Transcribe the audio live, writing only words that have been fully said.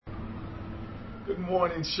Good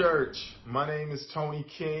morning, church. My name is Tony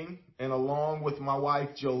King, and along with my wife,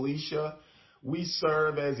 Jolisha, we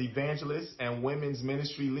serve as evangelists and women's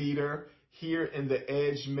ministry leader here in the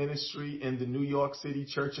Edge Ministry in the New York City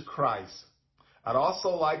Church of Christ. I'd also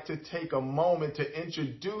like to take a moment to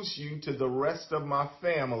introduce you to the rest of my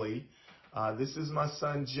family. This is my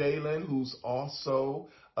son, Jalen, who's also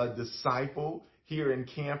a disciple here in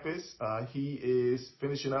campus. He is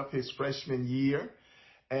finishing up his freshman year.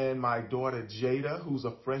 And my daughter Jada, who's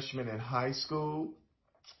a freshman in high school.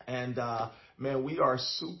 And man, we are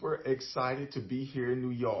super excited to be here in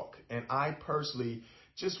New York. And I personally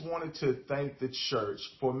just wanted to thank the church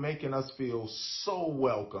for making us feel so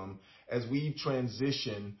welcome as we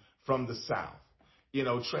transition from the South. You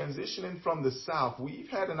know, transitioning from the South, we've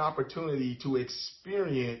had an opportunity to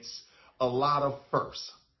experience a lot of firsts,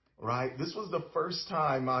 right? This was the first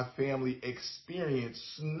time my family experienced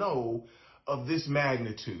snow of this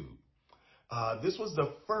magnitude. This was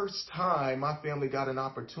the first time my family got an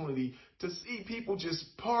opportunity to see people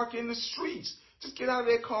just park in the streets, just get out of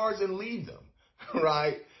their cars and leave them,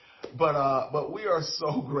 right? But we are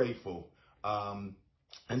so grateful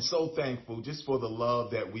and so thankful just for the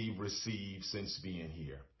love that we've received since being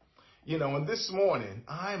here. You know, and this morning,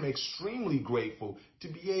 I'm extremely grateful to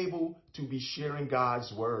be able to be sharing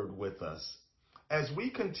God's word with us. As we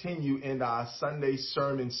continue in our Sunday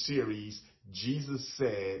sermon series, Jesus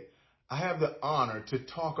Said, I have the honor to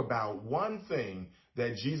talk about one thing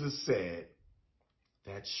that Jesus said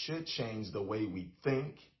that should change the way we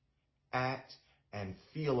think, act, and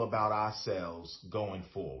feel about ourselves going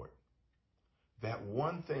forward. That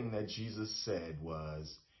one thing that Jesus said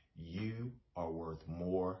was, you are worth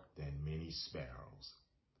more than many sparrows.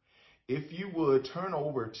 If you would turn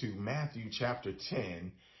over to Matthew chapter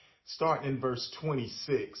 10, starting in verse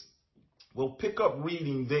 26, we'll pick up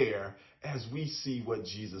reading there as we see what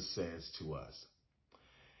Jesus says to us.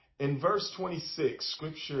 In verse 26,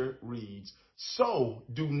 scripture reads, "So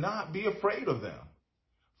do not be afraid of them,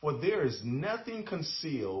 for there is nothing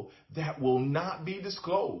concealed that will not be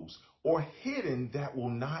disclosed, or hidden that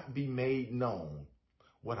will not be made known.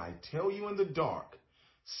 What I tell you in the dark,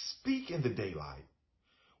 speak in the daylight.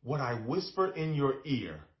 What I whisper in your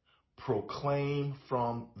ear, proclaim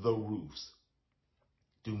from the roofs.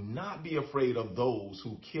 Do not be afraid of those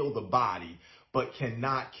who kill the body, but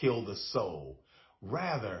cannot kill the soul.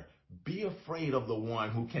 Rather, be afraid of the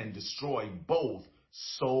one who can destroy both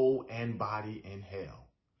soul and body in hell.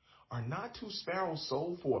 Are not two sparrows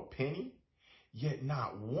sold for a penny? Yet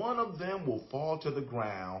not one of them will fall to the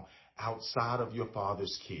ground outside of your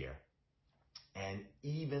Father's care. And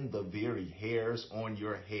even the very hairs on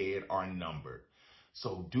your head are numbered.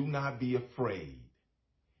 So do not be afraid.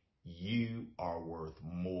 You are worth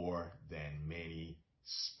more than many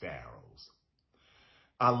sparrows."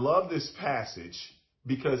 I love this passage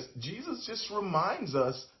because Jesus just reminds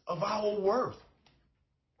us of our worth.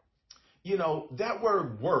 You know, that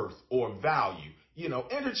word worth or value,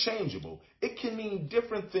 interchangeable. It can mean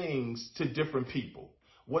different things to different people.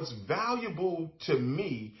 What's valuable to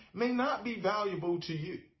me may not be valuable to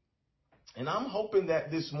you. And I'm hoping that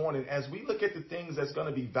this morning, as we look at the things that's going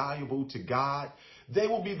to be valuable to God, they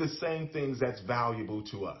will be the same things that's valuable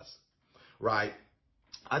to us, right?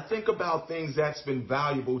 I think about things that's been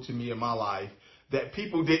valuable to me in my life that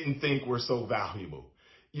people didn't think were so valuable.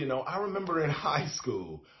 You know, I remember in high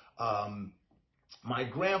school, my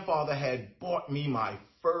grandfather had bought me my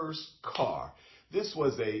first car. This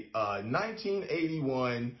was a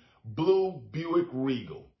 1981 blue Buick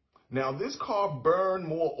Regal. Now, this car burned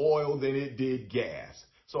more oil than it did gas.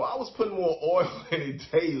 So I was putting more oil in it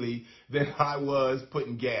daily than I was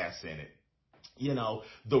putting gas in it. You know,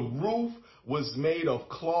 the roof was made of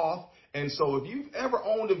cloth. And so if you've ever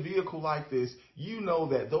owned a vehicle like this, you know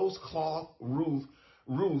that those cloth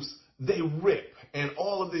roofs, they rip. And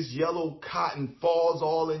all of this yellow cotton falls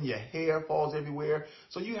all in your hair, falls everywhere.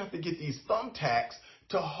 So you have to get these thumbtacks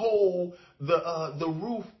to hold the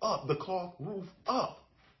roof up, the cloth roof up.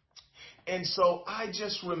 And so I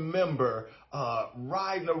just remember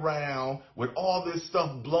riding around with all this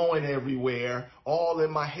stuff blowing everywhere, all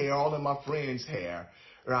in my hair, all in my friend's hair,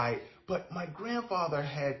 right? But my grandfather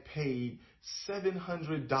had paid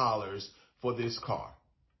 $700 for this car.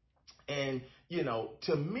 And,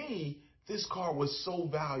 to me, this car was so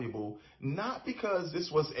valuable, not because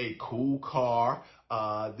this was a cool car.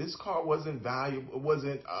 This car wasn't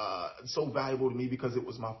so valuable to me because it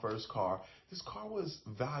was my first car. This car was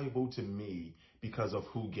valuable to me because of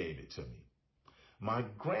who gave it to me. My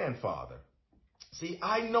grandfather. See,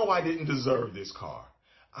 I know I didn't deserve this car.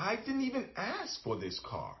 I didn't even ask for this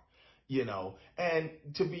car, and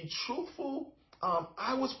to be truthful,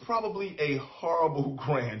 I was probably a horrible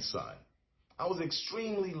grandson. I was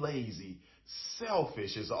extremely lazy,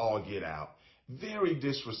 selfish as all get out, very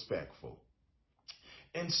disrespectful.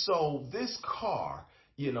 And so this car,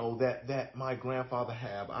 that my grandfather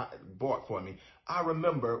bought for me, I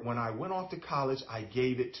remember when I went off to college, I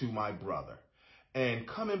gave it to my brother. And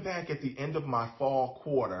coming back at the end of my fall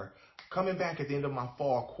quarter,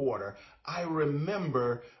 I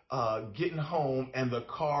remember getting home and the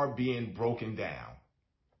car being broken down.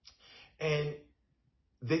 And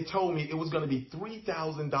they told me it was going to be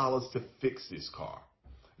 $3,000 to fix this car.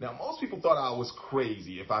 Now, most people thought I was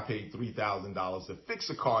crazy if I paid $3,000 to fix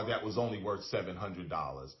a car that was only worth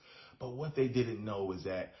 $700. But what they didn't know is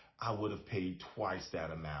that I would have paid twice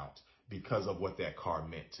that amount because of what that car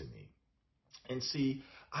meant to me. And see,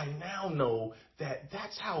 I now know that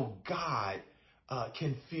that's how God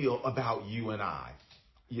can feel about you and I.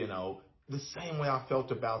 The same way I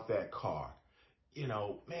felt about that car.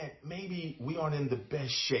 Man, maybe we aren't in the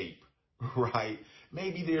best shape, right?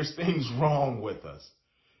 Maybe there's things wrong with us.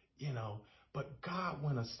 But God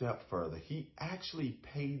went a step further. He actually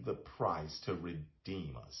paid the price to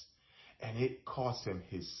redeem us, and it cost him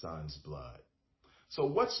his son's blood. So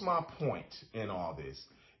what's my point in all this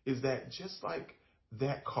is that just like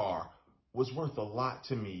that car was worth a lot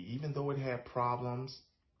to me, even though it had problems,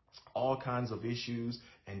 all kinds of issues,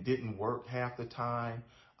 and didn't work half the time,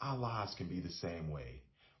 our lives can be the same way.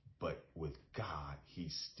 But with God, he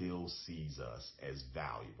still sees us as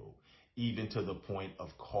valuable, even to the point of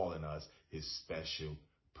calling us his special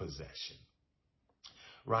possession.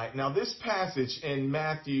 Right? Now, this passage in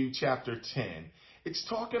Matthew chapter 10, it's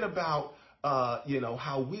talking about,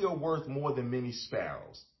 how we are worth more than many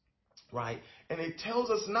sparrows. Right? And it tells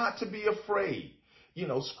us not to be afraid.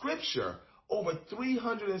 Scripture over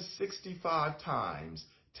 365 times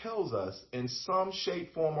tells us in some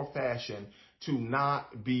shape, form, or fashion to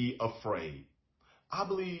not be afraid. I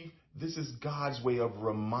believe this is God's way of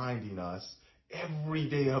reminding us every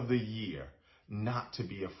day of the year not to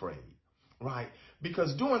be afraid, right?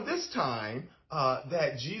 Because during this time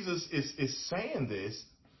that Jesus is saying this,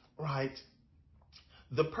 right,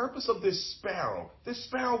 the purpose of this sparrow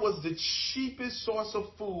was the cheapest source of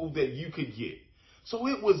food that you could get. So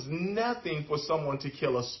it was nothing for someone to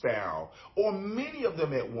kill a sparrow, or many of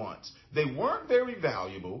them at once. They weren't very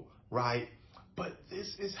valuable, right? But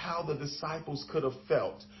this is how the disciples could have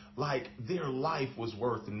felt like their life was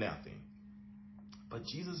worth nothing. But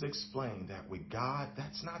Jesus explained that with God,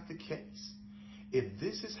 that's not the case. If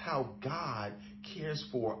this is how God cares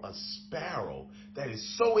for a sparrow that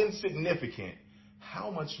is so insignificant,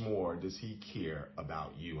 how much more does he care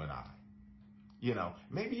about you and I?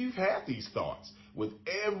 Maybe you've had these thoughts with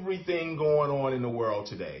everything going on in the world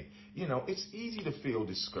today. It's easy to feel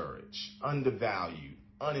discouraged, undervalued,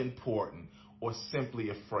 unimportant, or simply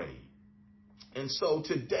afraid. And so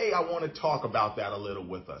today I want to talk about that a little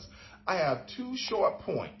with us. I have two short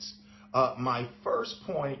points. My first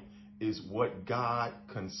point is what God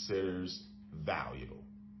considers valuable.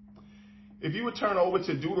 If you would turn over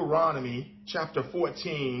to Deuteronomy chapter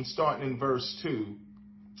 14, starting in verse 2,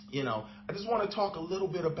 I just want to talk a little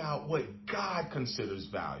bit about what God considers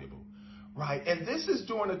valuable, right? And this is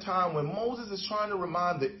during a time when Moses is trying to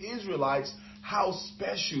remind the Israelites how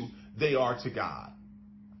special they are to God.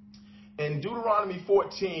 In Deuteronomy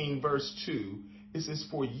 14, verse 2, it says,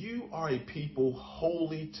 "For you are a people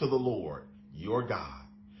holy to the Lord, your God.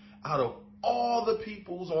 Out of all the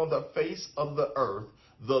peoples on the face of the earth,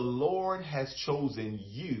 the Lord has chosen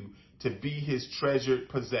you to be his treasured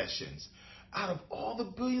possessions." Out of all the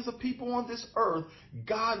billions of people on this earth,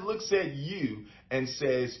 God looks at you and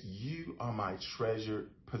says, "You are my treasured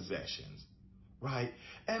possessions." Right?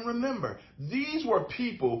 And remember, these were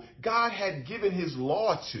people God had given his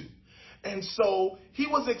law to. And so he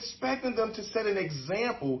was expecting them to set an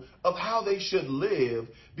example of how they should live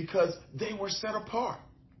because they were set apart.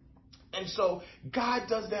 And so God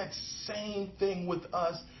does that same thing with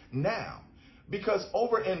us now. Because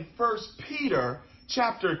over in 1 Peter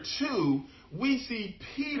chapter 2, we see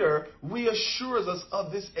Peter reassures us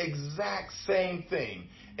of this exact same thing.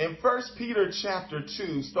 In 1 Peter chapter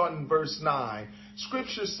 2, starting verse 9,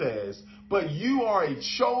 Scripture says, "But you are a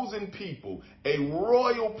chosen people, a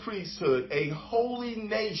royal priesthood, a holy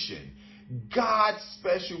nation, God's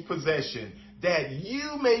special possession, that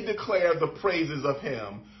you may declare the praises of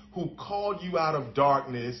him who called you out of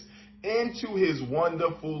darkness into his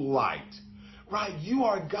wonderful light." Right? You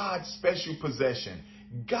are God's special possession.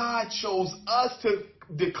 God chose us to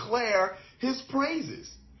declare his praises.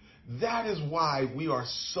 That is why we are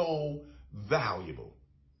so valuable.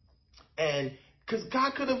 And because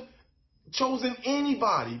God could have chosen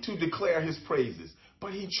anybody to declare his praises,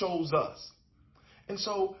 but he chose us. And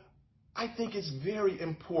so I think it's very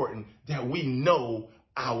important that we know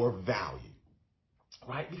our value.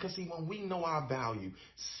 Right? Because see, when we know our value,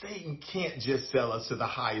 Satan can't just sell us to the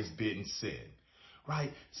highest bid in sin.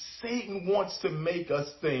 Right? Satan wants to make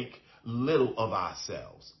us think little of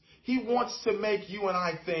ourselves. He wants to make you and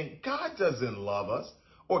I think God doesn't love us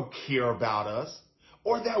or care about us,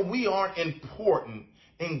 or that we aren't important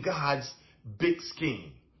in God's big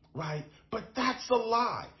scheme. Right? But that's a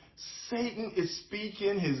lie. Satan is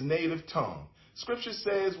speaking his native tongue. Scripture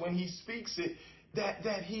says when he speaks it,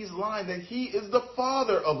 that he's lying, that he is the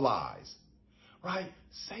father of lies, right?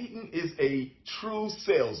 Satan is a true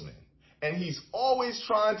salesman, and he's always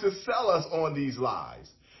trying to sell us on these lies,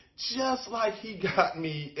 just like he got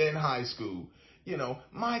me in high school. You know,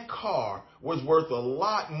 my car was worth a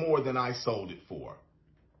lot more than I sold it for,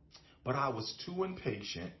 but I was too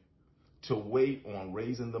impatient to wait on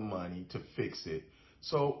raising the money to fix it,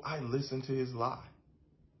 so I listened to his lie.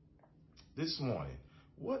 This morning,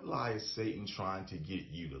 what lie is Satan trying to get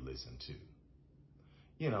you to listen to?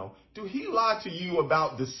 You know, do he lie to you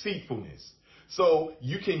about deceitfulness so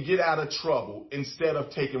you can get out of trouble instead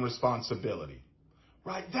of taking responsibility?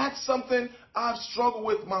 Right? That's something I've struggled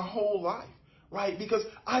with my whole life, right? Because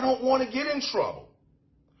I don't want to get in trouble,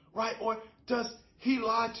 right? Or does he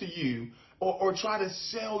lie to you or try to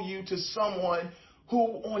sell you to someone who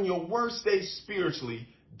on your worst day spiritually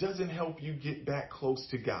doesn't help you get back close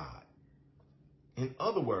to God? In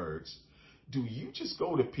other words, do you just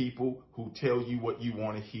go to people who tell you what you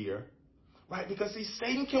want to hear? Right? Because see,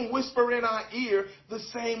 Satan can whisper in our ear the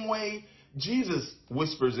same way Jesus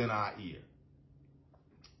whispers in our ear.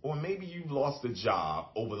 Or maybe you've lost a job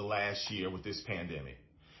over the last year with this pandemic.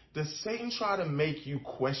 Does Satan try to make you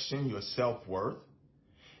question your self-worth?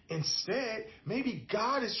 Instead, maybe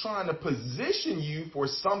God is trying to position you for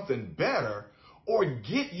something better or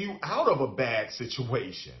get you out of a bad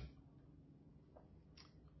situation.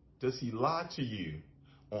 Does he lie to you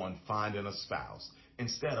on finding a spouse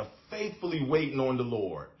instead of faithfully waiting on the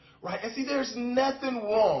Lord? Right? And see, there's nothing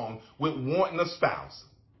wrong with wanting a spouse.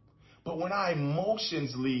 But when our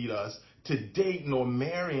emotions lead us to dating or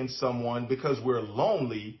marrying someone because we're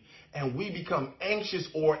lonely and we become anxious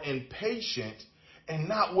or impatient and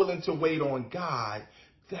not willing to wait on God,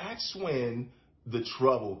 that's when the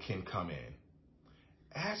trouble can come in.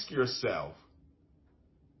 Ask yourself,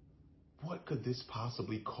 what could this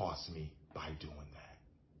possibly cost me by doing that?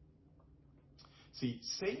 See,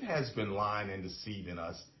 Satan has been lying and deceiving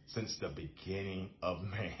us since the beginning of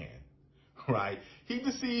man, right? He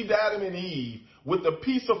deceived Adam and Eve with a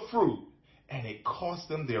piece of fruit, and it cost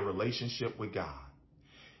them their relationship with God.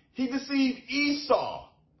 He deceived Esau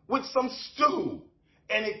with some stew,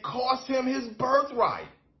 and it cost him his birthright.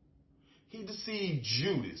 He deceived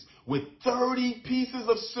Judas with 30 pieces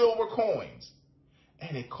of silver coins,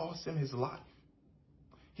 and it cost him his life.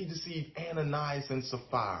 He deceived Ananias and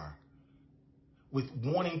Sapphira with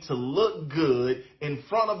wanting to look good in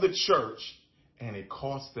front of the church, and it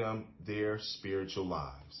cost them their spiritual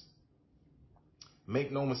lives.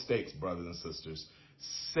 Make no mistakes, brothers and sisters.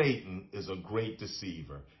 Satan is a great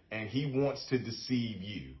deceiver, and he wants to deceive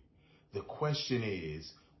you. The question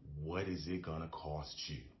is, what is it going to cost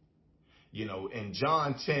you? You know, in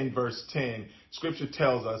John 10, verse 10, scripture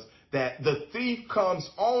tells us that the thief comes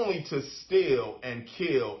only to steal and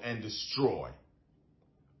kill and destroy,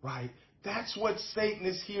 right? That's what Satan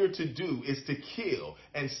is here to do, is to kill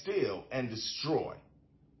and steal and destroy.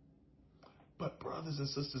 But brothers and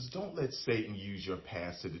sisters, don't let Satan use your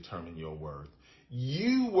past to determine your worth.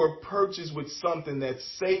 You were purchased with something that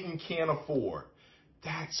Satan can't afford.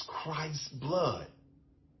 That's Christ's blood.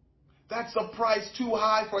 That's a price too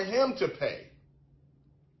high for him to pay.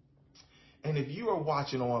 And if you are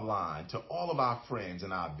watching online, to all of our friends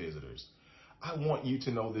and our visitors, I want you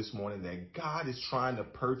to know this morning that God is trying to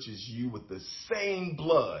purchase you with the same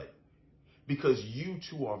blood because you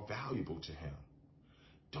too are valuable to him.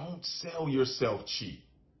 Don't sell yourself cheap.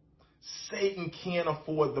 Satan can't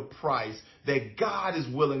afford the price that God is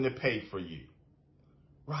willing to pay for you.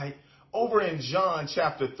 Right? Over in John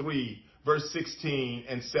chapter 3, verse 16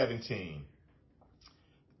 and 17,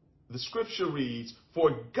 the scripture reads,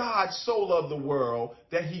 "For God so loved the world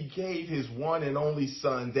that he gave his one and only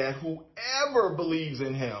Son, that whoever believes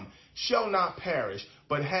in him shall not perish,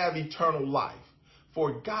 but have eternal life.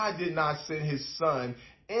 For God did not send his Son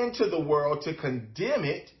into the world to condemn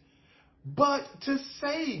it, but to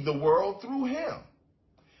save the world through him."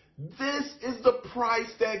 This is the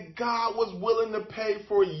price that God was willing to pay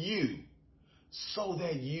for you so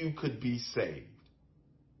that you could be saved.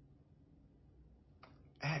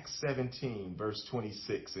 Acts 17, verse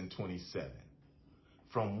 26 and 27.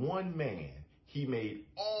 From one man he made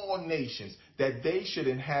all nations that they should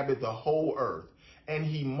inhabit the whole earth, and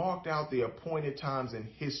he marked out the appointed times in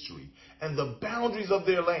history and the boundaries of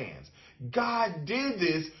their lands. God did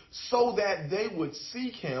this so that they would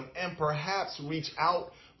seek him and perhaps reach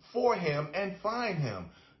out for him and find him,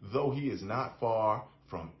 though he is not far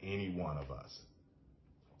from any one of us.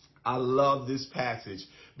 I love this passage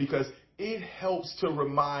because it helps to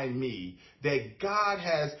remind me that God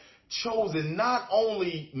has chosen not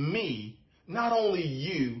only me, not only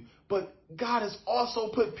you, but God has also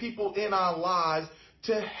put people in our lives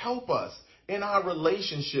to help us in our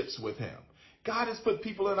relationships with him. God has put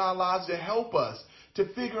people in our lives to help us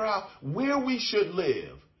to figure out where we should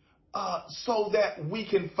live so that we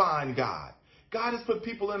can find God. God has put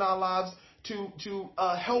people in our lives to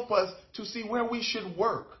help us to see where we should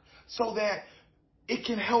work so that it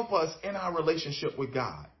can help us in our relationship with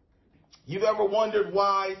God. You've ever wondered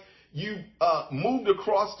why you moved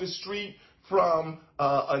across the street from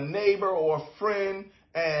a neighbor or a friend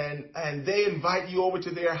and they invite you over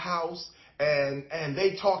to their house and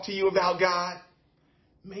they talk to you about God?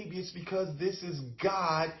 Maybe it's because this is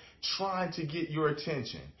God trying to get your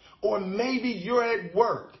attention. Or maybe you're at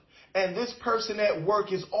work and this person at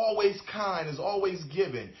work is always kind, is always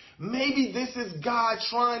giving. Maybe this is God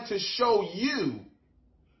trying to show you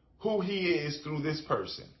who he is through this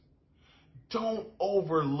person. Don't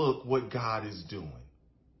overlook what God is doing.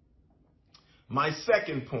 My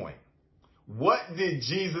second point, what did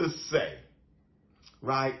Jesus say?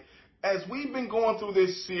 Right? As we've been going through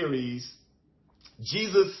this series,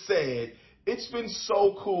 Jesus said, it's been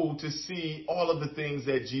so cool to see all of the things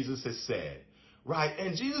that Jesus has said, right?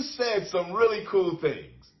 And Jesus said some really cool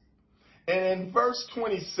things. And in verse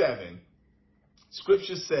 27,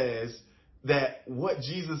 scripture says that what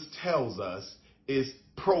Jesus tells us is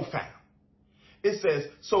profound. It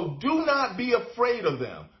says, so do not be afraid of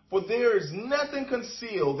them, for there is nothing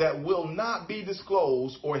concealed that will not be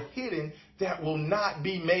disclosed or hidden that will not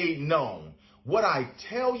be made known. What I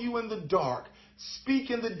tell you in the dark, speak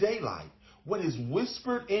in the daylight. What is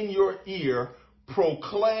whispered in your ear,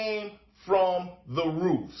 proclaim from the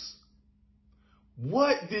roofs.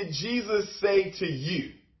 What did Jesus say to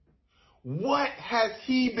you? What has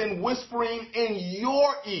he been whispering in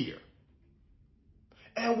your ear?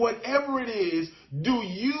 And whatever it is, do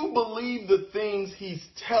you believe the things he's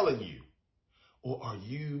telling you? Or are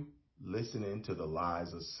you listening to the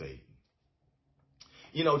lies of Satan?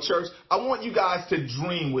 You know, church, I want you guys to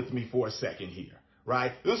dream with me for a second here,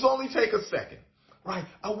 right? This will only take a second, right?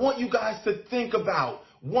 I want you guys to think about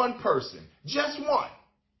one person, just one,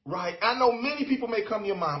 right? I know many people may come to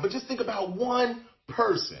your mind, but just think about one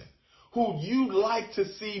person who you'd like to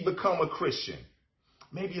see become a Christian.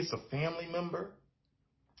 Maybe it's a family member,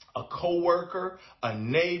 a coworker, a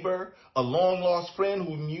neighbor, a long-lost friend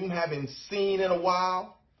whom you haven't seen in a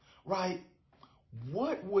while, right?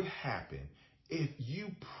 What would happen if you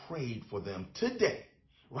prayed for them today,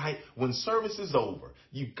 right? When service is over,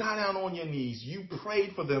 you got down on your knees, you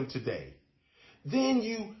prayed for them today. Then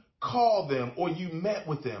you called them or you met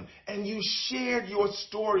with them and you shared your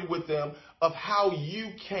story with them of how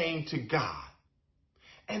you came to God.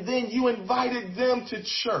 And then you invited them to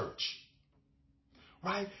church.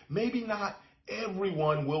 Right? Maybe not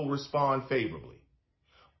everyone will respond favorably,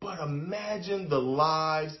 but imagine the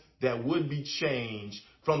lives that would be changed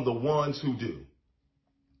from the ones who do.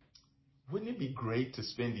 Wouldn't it be great to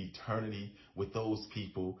spend eternity with those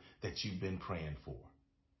people that you've been praying for?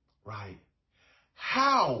 Right?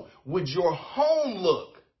 How would your home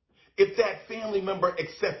look if that family member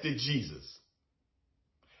accepted Jesus?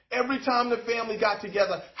 Every time the family got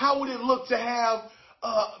together, how would it look to have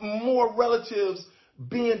more relatives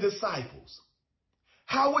being disciples?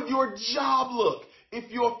 How would your job look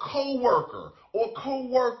if your coworker or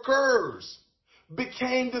coworkers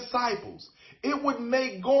became disciples? It would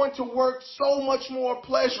make going to work so much more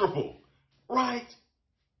pleasurable, right?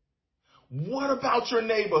 What about your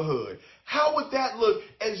neighborhood? How would that look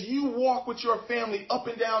as you walk with your family up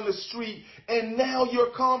and down the street and now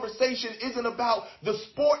your conversation isn't about the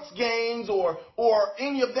sports games or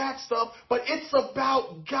any of that stuff, but it's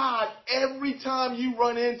about God every time you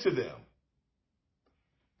run into them?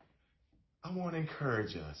 I want to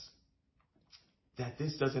encourage us that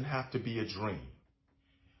this doesn't have to be a dream.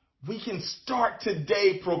 We can start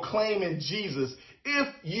today proclaiming Jesus if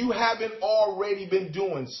you haven't already been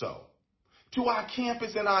doing so. To our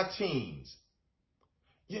campus and our teens.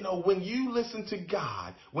 You know, when you listen to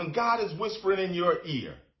God, when God is whispering in your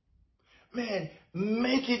ear, man,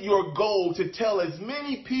 make it your goal to tell as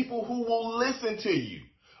many people who will listen to you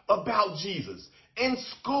about Jesus. in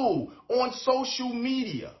school, on social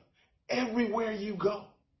media, everywhere you go.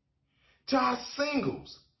 To our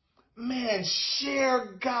singles, man, share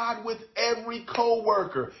God with every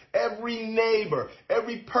coworker, every neighbor,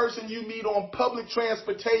 every person you meet on public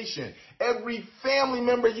transportation, every family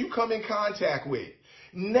member you come in contact with.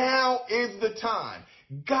 Now is the time.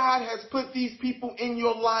 God has put these people in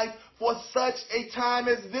your life for such a time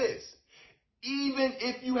as this. Even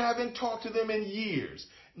if you haven't talked to them in years,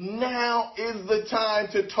 now is the time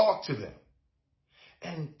to talk to them.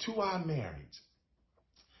 And to our marrieds,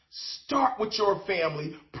 start with your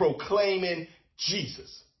family proclaiming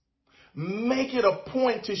Jesus. Make it a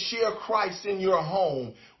point to share Christ in your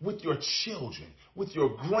home with your children, with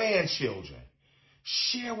your grandchildren.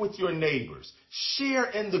 Share with your neighbors.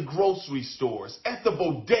 Share in the grocery stores, at the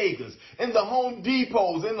bodegas, in the Home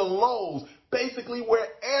Depots, in the Lowe's, basically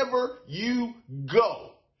wherever you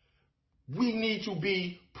go. We need to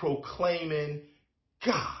be proclaiming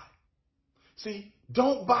God. See,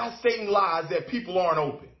 don't buy Satan lies that people aren't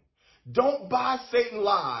open. Don't buy Satan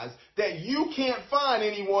lies that you can't find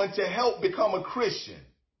anyone to help become a Christian.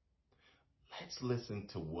 Let's listen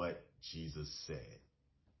to what Jesus said.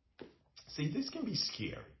 See, this can be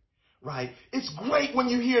scary, right? It's great when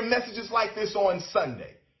you hear messages like this on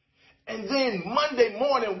Sunday. And then Monday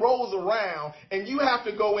morning rolls around and you have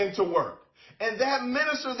to go into work. And that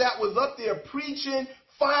minister that was up there preaching,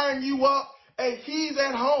 firing you up, and he's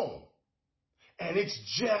at home. And it's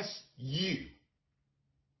just you.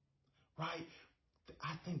 Right?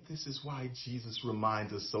 I think this is why Jesus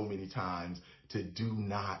reminds us so many times to do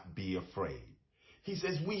not be afraid. He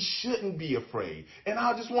says we shouldn't be afraid. And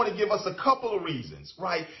I just want to give us a couple of reasons,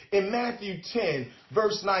 right? In Matthew 10,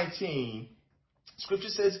 verse 19, Scripture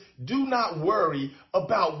says, do not worry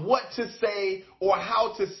about what to say or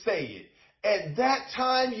how to say it. At that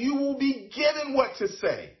time, you will be given what to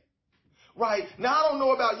say, right? Now, I don't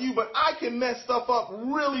know about you, but I can mess stuff up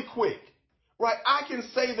really quick, right? I can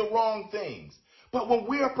say the wrong things. But when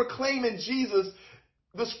we are proclaiming Jesus,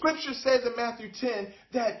 the Scripture says in Matthew 10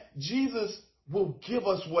 that Jesus will give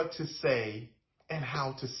us what to say and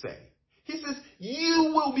how to say. He says,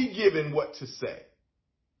 you will be given what to say,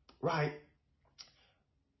 right?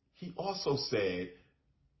 He also said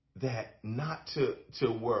that not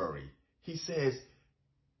to worry. He says,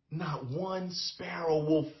 not one sparrow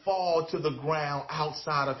will fall to the ground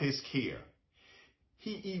outside of his care.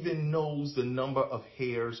 He even knows the number of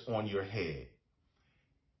hairs on your head.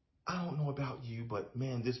 I don't know about you, but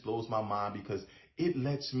man, this blows my mind because it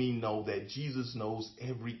lets me know that Jesus knows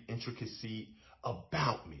every intricacy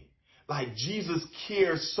about me. Like Jesus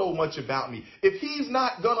cares so much about me. If he's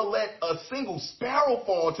not going to let a single sparrow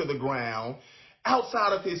fall to the ground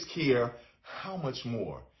outside of his care, how much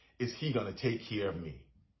more is he going to take care of me?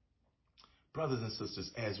 Brothers and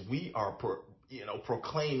sisters, as we are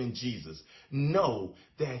proclaiming Jesus, know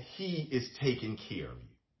that he is taking care of you.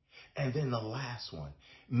 And then the last one,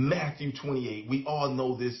 Matthew 28. We all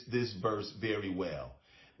know this verse very well,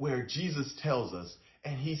 where Jesus tells us,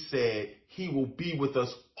 and he said he will be with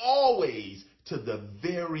us always to the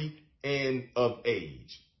very end of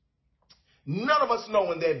age. None of us know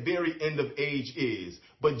when that very end of age is,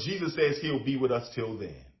 but Jesus says he'll be with us till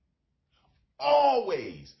then.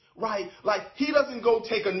 Always, right? Like he doesn't go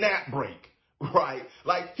take a nap break, right?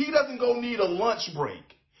 Like he doesn't go need a lunch break.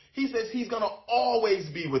 He says he's going to always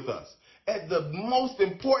be with us. At the most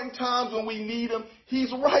important times when we need him,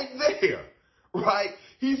 he's right there, right?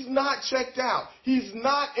 He's not checked out. He's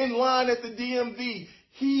not in line at the DMV.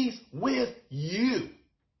 He's with you.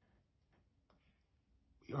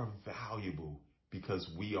 We are valuable because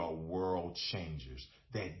we are world changers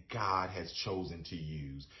that God has chosen to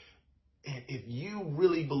use. And if you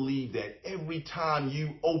really believe that every time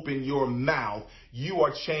you open your mouth, you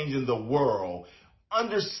are changing the world,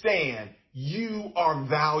 understand you are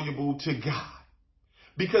valuable to God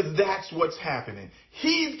because that's what's happening.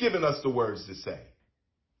 He's given us the words to say.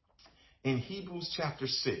 In Hebrews chapter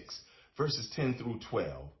 6, verses 10 through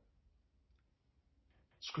 12,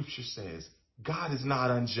 Scripture says, God is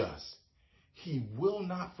not unjust. He will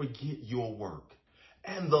not forget your work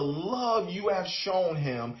and the love you have shown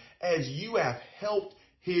him as you have helped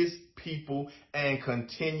his people and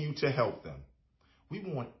continue to help them. We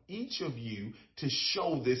want each of you to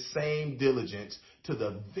show this same diligence to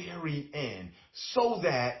the very end so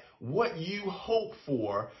that what you hope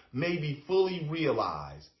for may be fully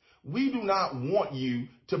realized. We do not want you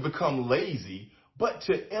to become lazy, but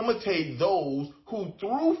to imitate those who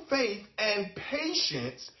through faith and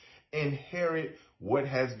patience inherit what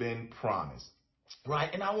has been promised.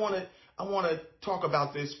 Right? And I want to talk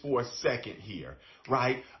about this for a second here,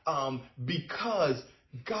 right? Because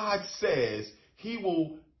God says He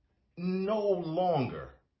will no longer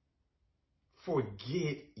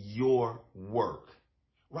forget your work,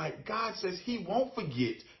 right? God says he won't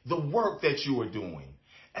forget the work that you are doing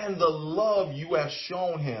and the love you have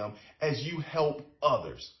shown him as you help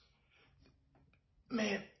others.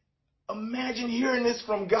 Man, imagine hearing this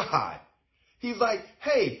from God. He's like,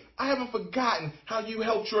 hey, I haven't forgotten how you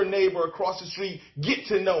helped your neighbor across the street get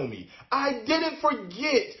to know me. I didn't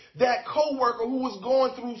forget that coworker who was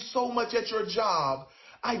going through so much at your job.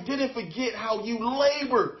 I didn't forget how you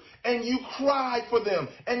labored and you cried for them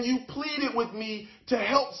and you pleaded with me to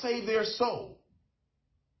help save their soul.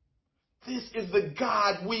 This is the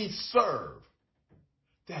God we serve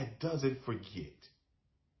that doesn't forget.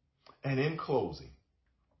 And in closing,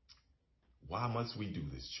 why must we do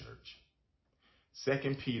this, church?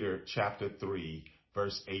 2 Peter chapter 3,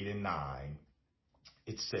 verse 8 and 9,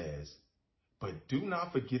 it says, but do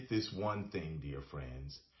not forget this one thing, dear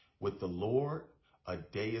friends. With the Lord, a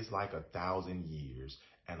day is like 1,000 years,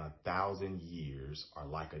 and 1,000 years are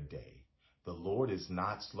like a day. The Lord is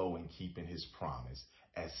not slow in keeping his promise,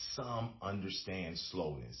 as some understand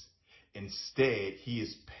slowness. Instead, he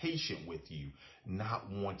is patient with you,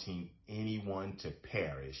 not wanting anyone to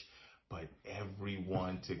perish, but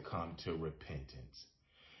everyone to come to repentance.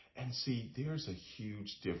 And see, there's a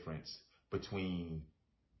huge difference between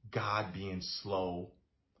God being slow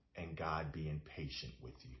and God being patient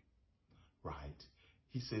with you, right?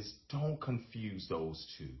 He says, don't confuse those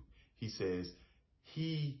two. He says,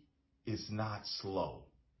 he is not slow.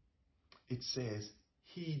 It says,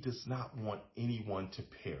 he does not want anyone to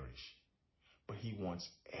perish, but he wants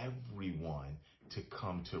everyone to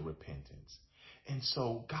come to repentance. And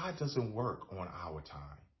so God doesn't work on our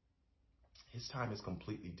time. His time is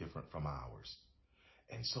completely different from ours.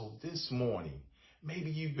 And so this morning, maybe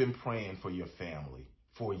you've been praying for your family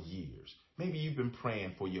for years. Maybe you've been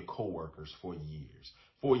praying for your coworkers for years,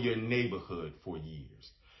 for your neighborhood for years.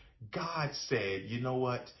 God said, you know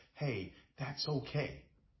what? Hey, that's okay.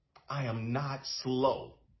 I am not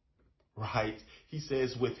slow, right? He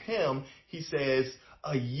says with him, he says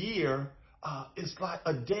a year is like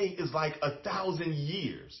a day is like 1,000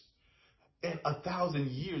 years. And 1,000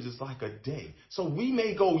 years is like a day. So we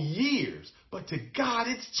may go years, but to God,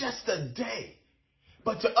 it's just a day.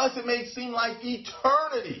 But to us, it may seem like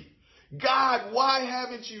eternity. God, why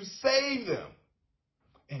haven't you saved them?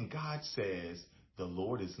 And God says, the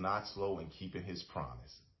Lord is not slow in keeping his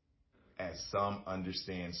promise, as some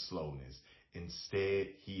understand slowness. Instead,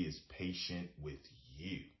 he is patient with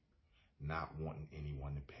you, not wanting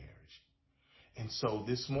anyone to perish. And so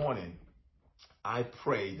this morning, I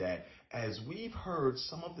pray that as we've heard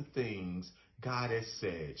some of the things God has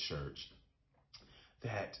said, church,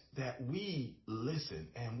 that we listen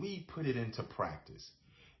and we put it into practice.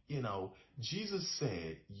 You know, Jesus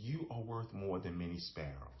said, you are worth more than many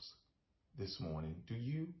sparrows. This morning, do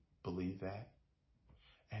you believe that?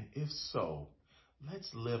 And if so, let's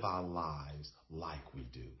live our lives like we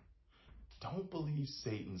do. Don't believe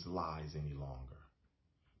Satan's lies any longer,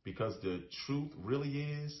 because the truth really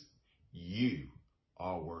is, you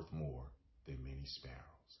are worth more than many sparrows.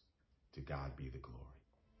 To God be the glory.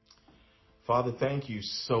 Father, thank you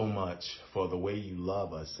so much for the way you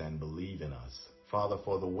love us and believe in us. Father,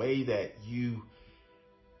 for the way that you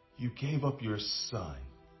gave up your son.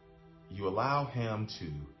 You allow him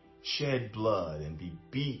to shed blood and be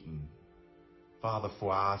beaten, Father,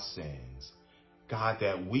 for our sins. God,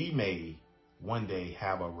 that we may one day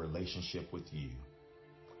have a relationship with you.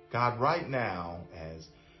 God, right now, as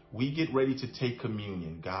we get ready to take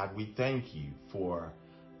communion, God, we thank you for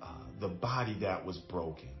the body that was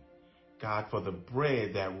broken. God, for the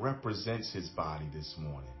bread that represents his body this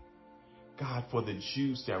morning. God, for the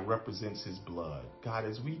juice that represents his blood. God,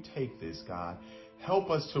 as we take this, God, help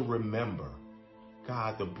us to remember,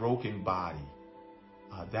 God, the broken body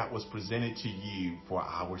that was presented to you for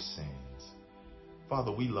our sins.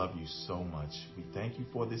 Father, we love you so much. We thank you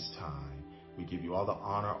for this time. We give you all the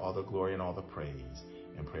honor, all the glory, and all the praise,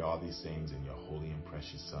 and pray all these things in your holy and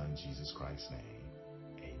precious Son, Jesus Christ's name.